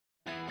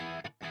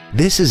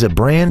This is a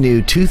brand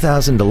new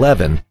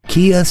 2011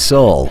 Kia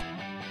Soul.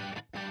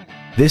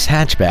 This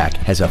hatchback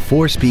has a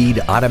 4-speed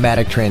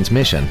automatic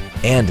transmission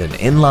and an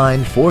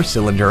inline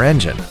 4-cylinder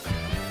engine.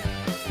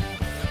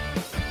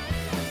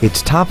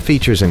 Its top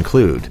features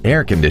include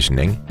air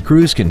conditioning,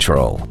 cruise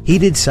control,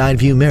 heated side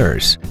view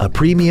mirrors, a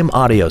premium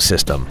audio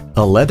system,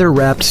 a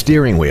leather-wrapped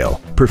steering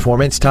wheel,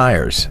 performance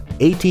tires,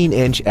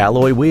 18-inch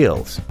alloy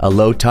wheels, a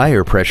low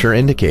tire pressure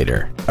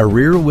indicator, a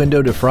rear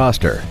window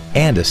defroster,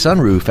 and a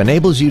sunroof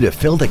enables you to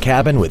fill the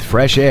cabin with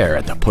fresh air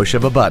at the push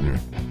of a button.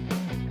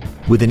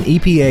 With an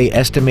EPA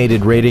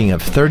estimated rating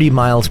of 30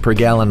 miles per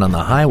gallon on the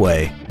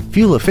highway,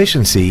 fuel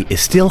efficiency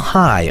is still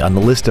high on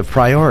the list of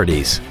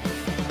priorities.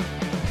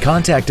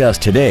 Contact us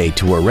today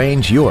to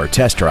arrange your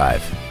test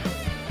drive.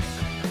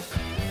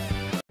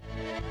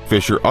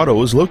 Fisher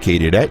Auto is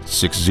located at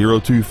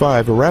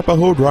 6025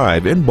 Arapahoe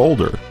Drive in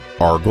Boulder.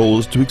 Our goal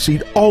is to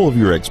exceed all of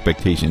your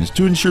expectations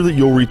to ensure that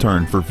you'll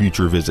return for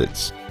future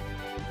visits.